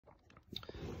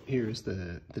Here's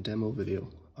the demo video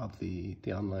of the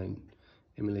online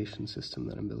emulation system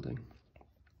that I'm building.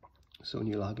 So when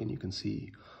you log in, you can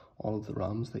see all of the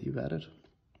ROMs that you've added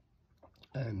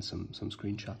and some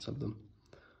screenshots of them.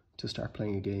 To start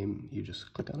playing a game, you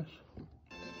just click on it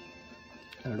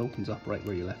and it opens up right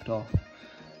where you left off.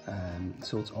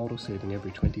 So it's auto-saving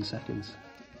every 20 seconds.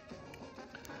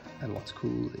 And what's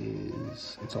cool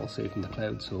is it's all saved in the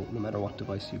cloud, so no matter what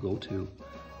device you go to,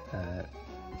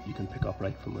 you can pick up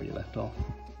right from where you left off.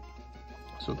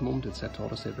 So at the moment it's set to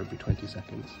autosave every 20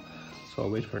 seconds. So I'll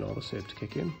wait for an autosave to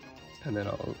kick in, and then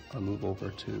I'll move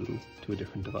over to a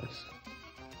different device.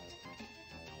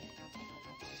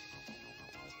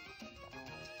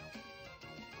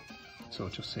 So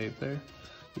it just saved there.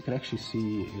 You can actually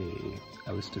see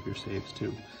a list of your saves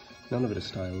too. None of it is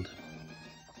styled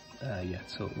yet,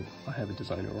 so I have a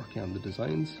designer working on the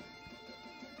designs.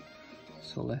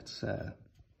 So let's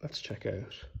check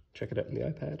it out on the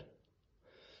iPad.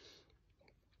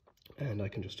 And I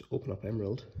can just open up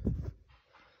Emerald.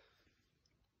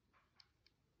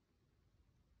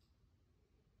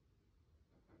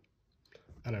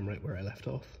 And I'm right where I left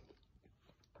off.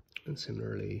 And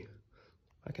similarly,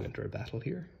 I can enter a battle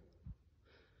here.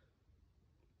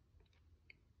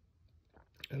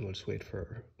 And we'll just wait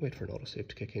for an autosave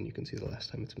to kick in. You can see the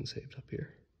last time it's been saved up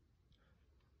here.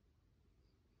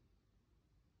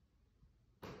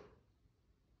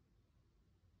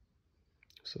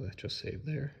 So that just saved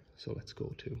there. So let's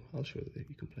go to, I'll show you that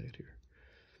you can play it here.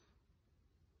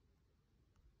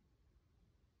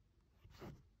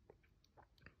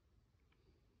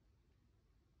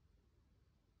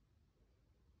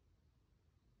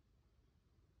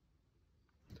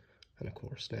 And of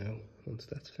course now, once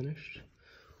that's finished,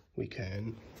 we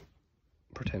can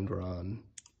pretend we're on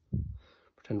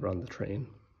the train,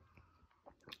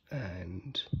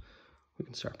 and we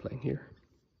can start playing here.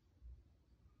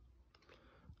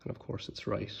 And of course it's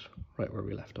right where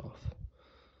we left off.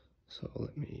 So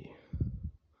let me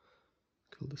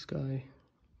kill this guy.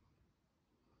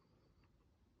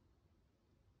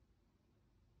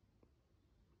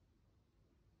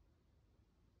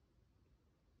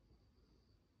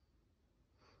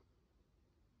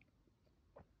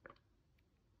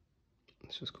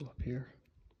 Let's just go up here.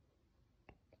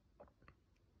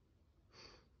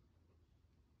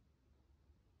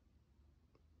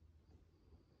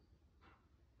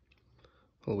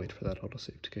 We'll wait for that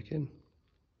autosave to kick in.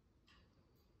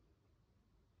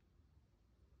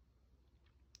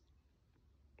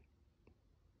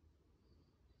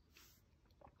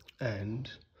 And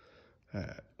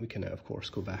we can now, of course,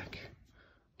 go back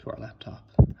to our laptop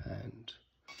and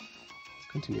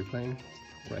continue playing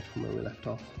right from where we left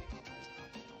off.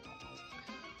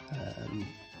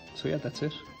 So yeah, that's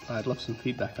it. I'd love some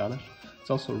feedback on it. It's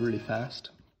also really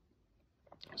fast,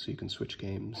 so you can switch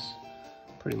games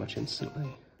pretty much instantly.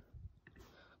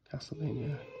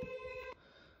 Castlevania.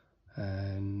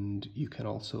 And you can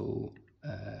also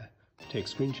take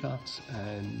screenshots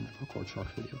and record short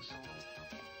videos.